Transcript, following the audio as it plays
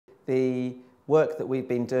the work that we've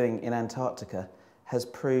been doing in Antarctica has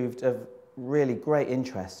proved of really great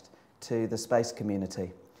interest to the space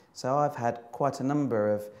community. So I've had quite a number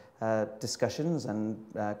of discussions and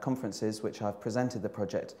conferences which I've presented the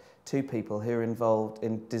project to people who are involved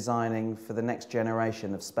in designing for the next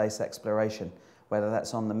generation of space exploration, whether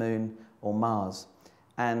that's on the Moon or Mars.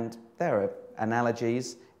 And there are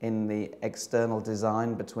analogies in the external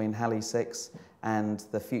design between Halley 6 and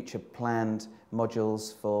the future planned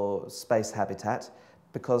modules for space habitat,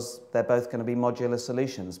 because they're both going to be modular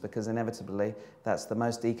solutions, because inevitably that's the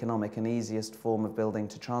most economic and easiest form of building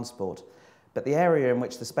to transport. But the area in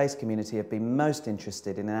which the space community have been most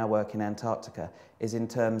interested in our work in Antarctica is in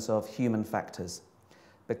terms of human factors,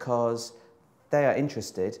 because they are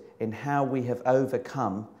interested in how we have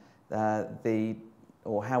overcome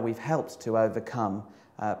how we've helped to overcome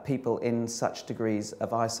people in such degrees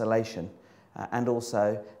of isolation and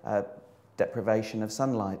also deprivation of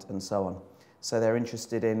sunlight and so on. So they're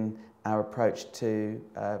interested in our approach to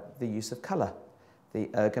the use of colour, the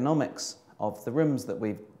ergonomics of the rooms that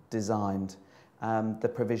we've designed,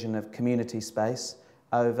 the provision of community space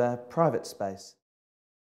over private space.